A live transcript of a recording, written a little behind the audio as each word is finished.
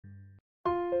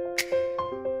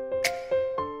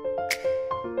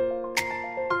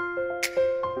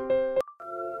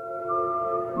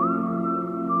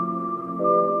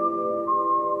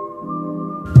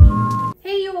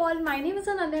my name is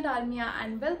Ananya Dalmia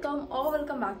and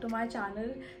welcome back to my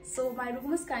channel. So my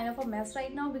room is kind of a mess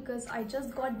right now because I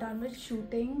just got done with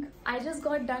shooting. I just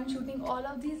got done shooting all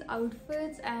of these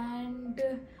outfits and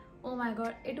oh my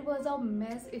god, it was a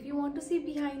mess. If you want to see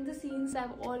behind the scenes,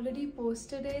 I've already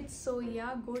posted it, so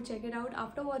yeah, go check it out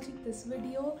after watching this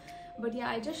video. But yeah,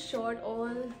 I just shot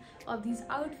all of these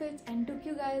outfits and took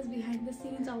you guys behind the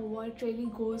scenes of what really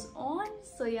goes on.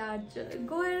 So yeah,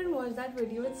 go ahead and watch that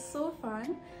video. It's so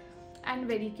fun and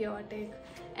very chaotic.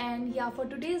 And yeah, for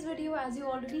today's video, as you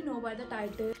already know by the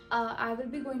title, I will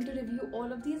be going to review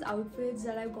all of these outfits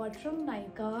that I got from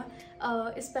Nykaa,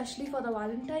 especially for the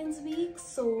Valentine's week.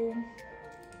 So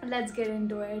let's get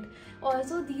into it.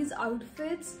 Also, these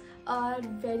outfits are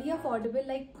very affordable.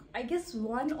 Like, I guess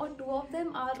one or two of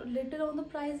them are a little on the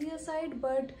pricier side,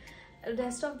 but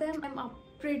rest of them are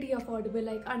pretty affordable,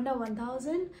 like under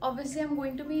 1000. Obviously, I'm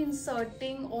going to be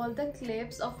inserting all the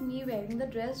clips of me wearing the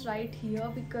dress right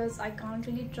here because I can't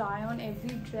really try on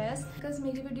every dress because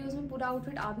मेरी videos में पूरा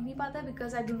outfit आ भी नहीं पाता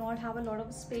because I do not have a lot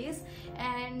of space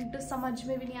and समझ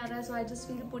में भी नहीं आ रहा है. So I just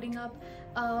feel putting up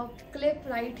a clip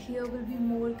right here will be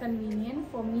more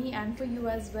convenient for me and for you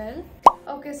as well.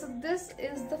 Okay, so this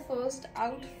is the first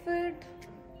outfit.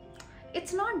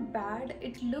 It's not bad,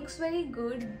 it looks very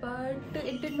good, but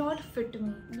it did not fit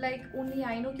me. Like, only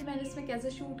I know कि मैंने इसमें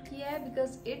कैसे shoot किया है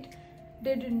because it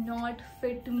did not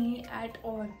fit me at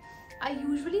all. I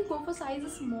usually go for size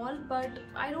small, but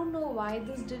I don't know why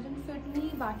this didn't fit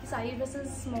me. बाकी सारी dresses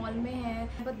small में हैं,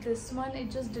 but this one it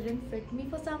just didn't fit me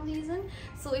for some reason.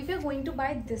 So if you're going to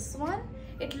buy this one,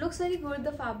 it looks very good.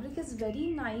 The fabric is very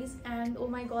nice and oh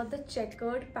my god, the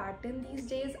checkered pattern these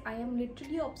days, I am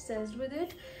literally obsessed with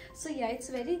it. So yeah, it's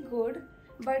very good,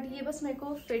 but ये बस मेरे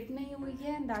को fit नहीं हुई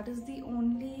है and that is the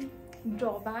only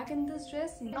drawback in this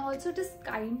dress. And also it is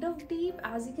kind of deep,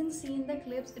 as you can see in the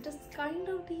clips, it is kind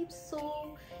of deep.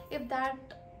 So if that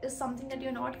is something that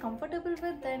you're not comfortable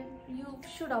with, then you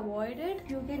should avoid it.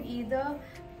 You can either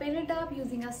pin it up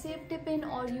using a safety pin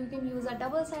or you can use a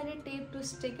double-sided tape to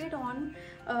stick it on.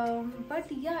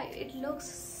 But yeah, it looks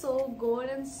so good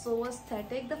and so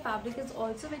aesthetic. The fabric is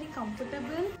also very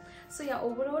comfortable. So yeah,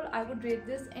 overall I would rate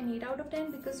this an 8 out of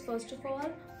 10 because first of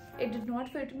all, it did not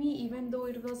fit me even though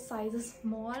it was size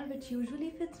small, which usually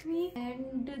fits me.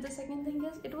 And the second thing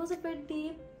is it was a bit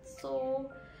deep.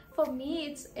 So for me,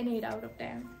 it's an 8 out of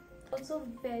 10. Also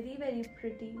very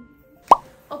pretty.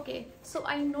 Okay, so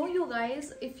I know you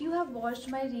guys, if you have watched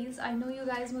my reels, I know you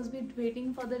guys must be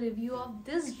waiting for the review of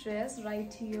this dress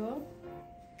right here.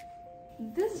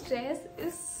 This dress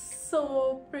is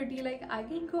so pretty. Like, I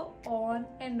can go on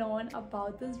and on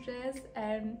about this dress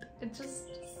and it's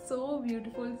just so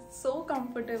beautiful, so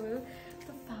comfortable.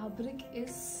 The fabric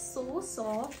is so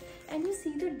soft and you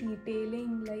see the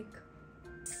detailing, like,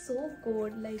 so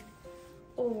good. Like,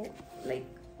 oh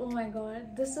my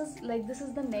god, this is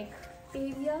the neck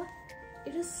area.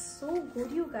 It is so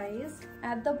good, you guys.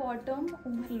 At the bottom, oh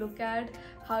my, look at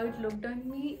how it looked on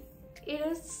me. It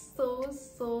is so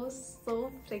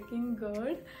freaking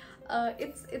good.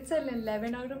 It's an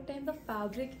 11 out of 10. The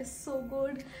fabric is so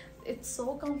good, it's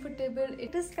so comfortable.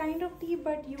 It is kind of deep,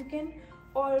 but you can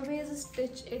always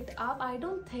stitch it up. I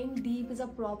don't think deep is a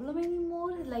problem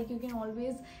anymore. Like, you can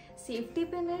always safety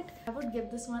pin it. I would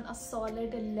give this one a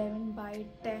solid 11 by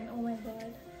 10. Oh my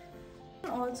god.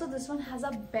 Also, this one has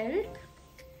a belt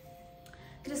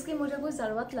जिसकी मुझे कोई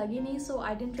ज़रूरत लगी नहीं, so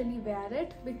I didn't really wear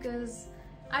it because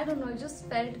I don't know, it just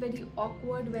felt very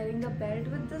awkward wearing the belt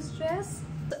with this dress.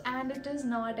 And it is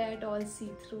not at all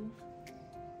see-through.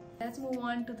 Let's move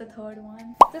on to the third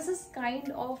one. This is kind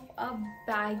of a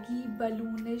baggy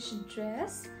balloonish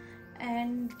dress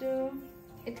and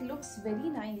it looks very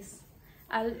nice.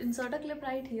 I'll insert a clip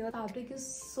right here. Fabric is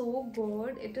so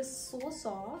good. It is so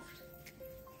soft.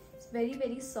 It's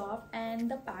very soft, and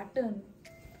the pattern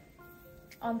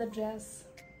on the dress,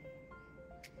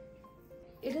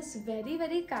 it is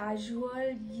very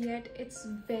casual, yet it's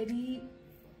very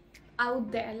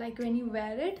out there. Like, when you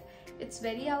wear it, it's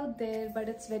very out there, but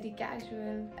it's very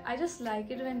casual. I just like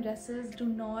it when dresses do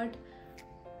not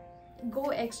go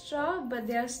extra, but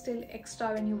they are still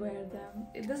extra when you wear them.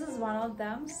 This is one of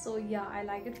them, so yeah, I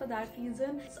like it for that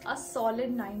reason. It's a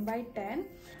solid 9 by 10.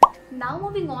 Now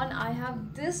moving on, I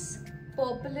have this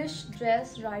purplish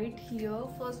dress right here.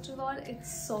 First of all,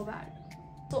 it's so bad.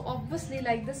 So obviously,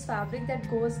 like, this fabric that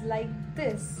goes like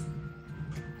this,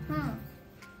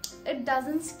 it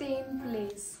doesn't stay in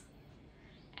place.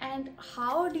 And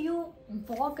how do you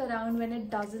walk around when it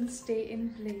doesn't stay in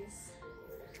place?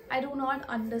 I do not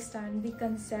understand the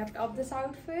concept of this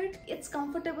outfit. It's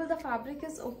comfortable, the fabric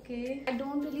is okay. I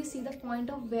don't really see the point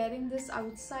of wearing this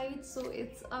outside, so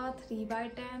it's a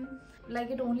 3/10.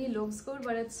 Like, it only looks good,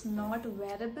 but it's not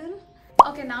wearable.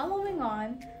 Okay, now moving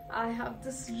on, I have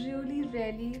this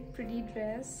really pretty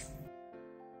dress.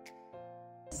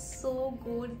 So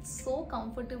good, it's so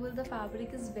comfortable, the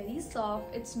fabric is very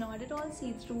soft, it's not at all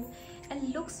see-through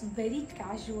and looks very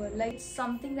casual. Like, it's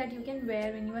something that you can wear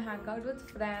when you hang out with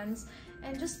friends,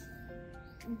 and just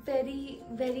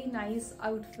very nice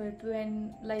outfit when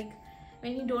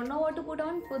you don't know what to put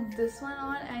on, put this one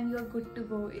on and you're good to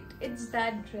go. It's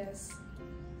that dress.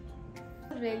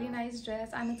 Really nice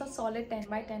dress, and it's a solid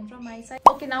 10/10 from my side.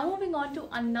 Okay, now moving on to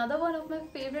another one of my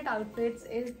favorite outfits.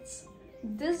 It's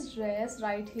this dress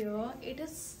right here. It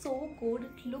is so good,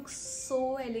 it looks so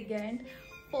elegant,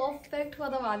 perfect for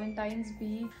the Valentine's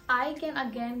week. I can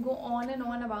again go on and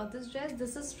on about this dress.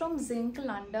 This is from Nykaa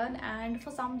London, and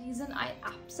for some reason I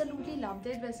absolutely love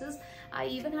their dresses. I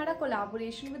even had a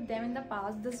collaboration with them in the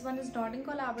past. This one is not in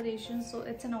collaboration, so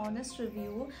it's an honest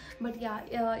review. But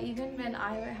yeah, even when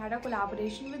I had a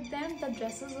collaboration with them, the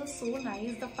dresses were so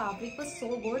nice, the fabric was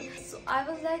so good. So I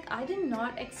was like, I did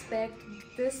not expect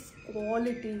this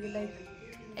quality. Like,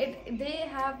 they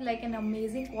have like an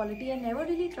amazing quality. I never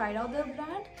really tried out their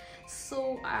brand,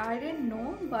 so I didn't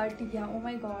know, but yeah, oh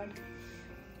my god,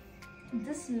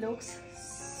 this looks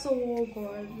so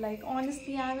good. Like,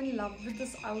 honestly, I'm in love with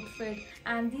this outfit,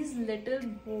 and these little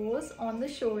bows on the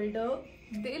shoulder,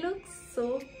 they look so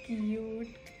cute.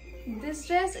 This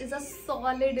dress is a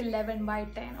solid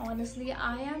 11/10. Honestly,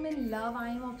 I am in love,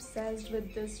 I am obsessed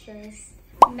with this dress.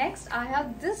 Next, I have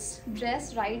this dress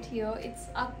right here. It's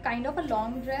a kind of a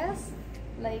long dress,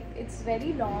 like it's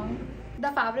very long.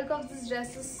 The fabric of this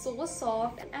dress is so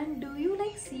soft, and do you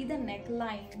like see the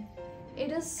neckline?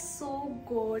 It is so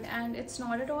good, and it's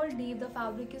not at all deep. The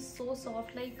fabric is so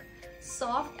soft, like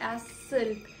soft as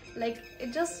silk. Like,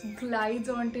 it just glides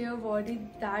onto your body,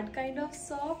 that kind of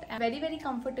soft, and very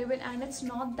comfortable. And it's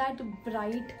not that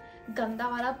bright ganda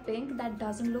wala pink that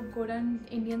doesn't look good on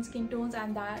Indian skin tones,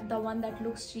 and that the one that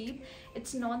looks cheap.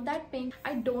 It's not that pink.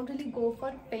 I don't really go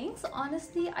for pinks,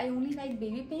 honestly. I only like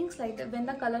baby pinks, like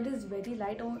when the color is very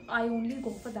light, I only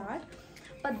go for that.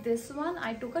 But this one,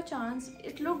 I took a chance.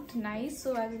 It looked nice,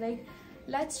 so I was like,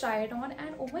 let's try it on,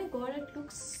 and oh my god, it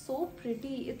looks so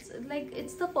pretty. It's like,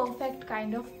 it's the perfect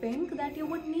kind of pink that you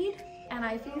would need, and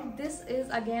I feel this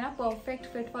is again a perfect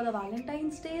fit for the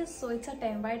Valentine's Day, so it's a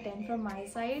 10/10 from my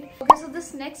side. Okay, so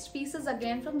this next piece is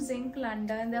again from Nykaa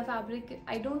London. Their fabric,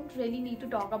 I don't really need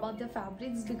to talk about their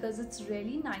fabrics because it's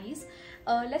really nice.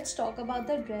 Let's talk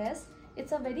about the dress.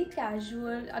 It's a very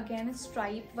casual, again, a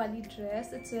stripe wali dress.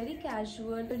 It's very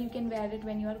casual. You can wear it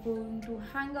when you are going to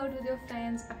hang out with your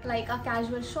friends, like a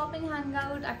casual shopping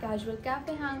hangout, a casual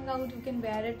cafe hangout. You can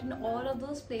wear it in all of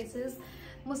those places.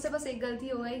 मुझसे बस एक गलती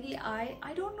हो गई कि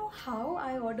I don't know how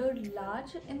I ordered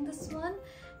large in this one,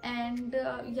 and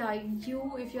yeah,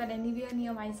 if you are anywhere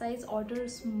near my size, order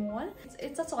small.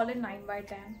 It's a solid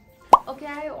 9/10.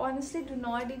 Okay, I honestly do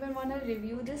not even want to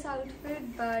review this outfit,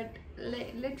 but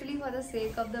literally for the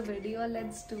sake of the video,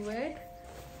 let's do it.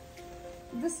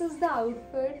 This is the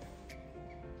outfit.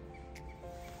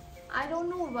 I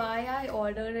don't know why I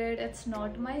ordered it. It's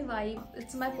not my vibe.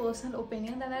 It's my personal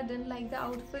opinion that I didn't like the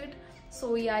outfit.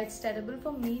 So yeah, it's terrible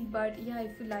for me, but yeah,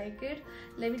 if you like it,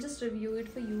 let me just review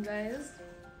it for you guys.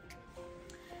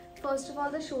 First of all,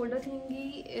 the shoulder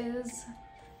thingy is,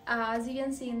 as you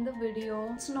can see in the video,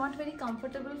 it's not very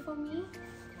comfortable for me.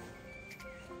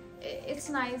 It's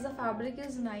nice, the fabric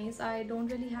is nice. I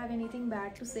don't really have anything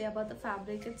bad to say about the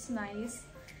fabric. It's nice.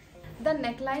 The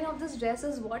neckline of this dress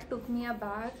is what took me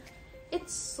aback.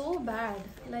 It's so bad.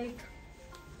 Like,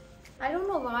 I don't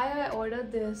know why I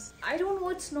ordered this. I don't know,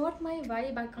 it's not my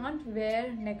vibe. I can't wear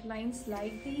necklines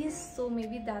like these, so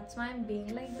maybe that's why I'm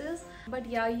being like this. But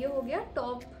yeah, ये हो गया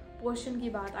top portion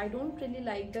की बात. I don't really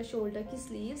like the shoulder की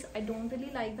sleeves. I don't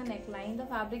really like the neckline. The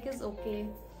fabric is okay.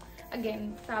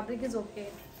 Again, fabric is okay.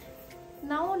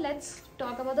 Now let's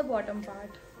talk about the bottom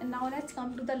part, and now let's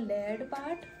come to the layered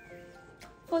part.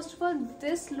 First of all,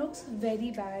 this looks very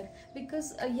bad because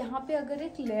यहाँ पे अगर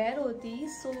एक layer होती,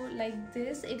 so like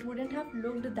this, it wouldn't have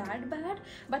looked that bad.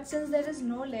 But since there is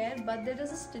no layer, but there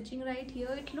is a stitching right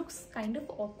here, it looks kind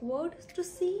of awkward to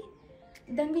see.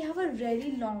 Then we have a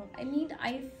very long,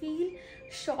 I feel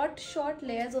short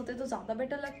layers होते तो ज़्यादा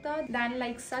better लगता than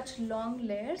like such long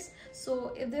layers.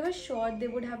 So if they were short, they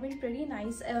would have been pretty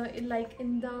nice. Like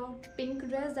in the pink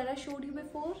dress that I showed you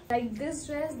before, like this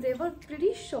dress, they were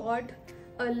pretty short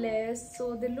layers,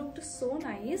 so they looked so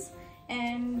nice.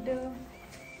 And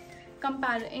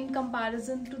in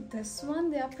comparison to this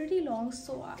one, they are pretty long,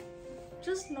 so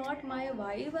just not my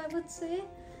vibe, I would say.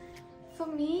 For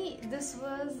me, this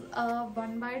was a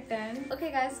 1 by 10.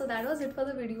 Okay guys, so that was it for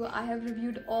the video. I have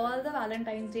reviewed all the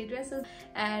Valentine's Day dresses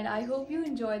and I hope you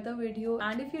enjoyed the video,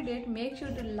 and if you did, make sure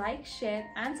to like, share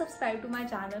and subscribe to my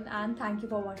channel, and thank you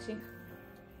for watching.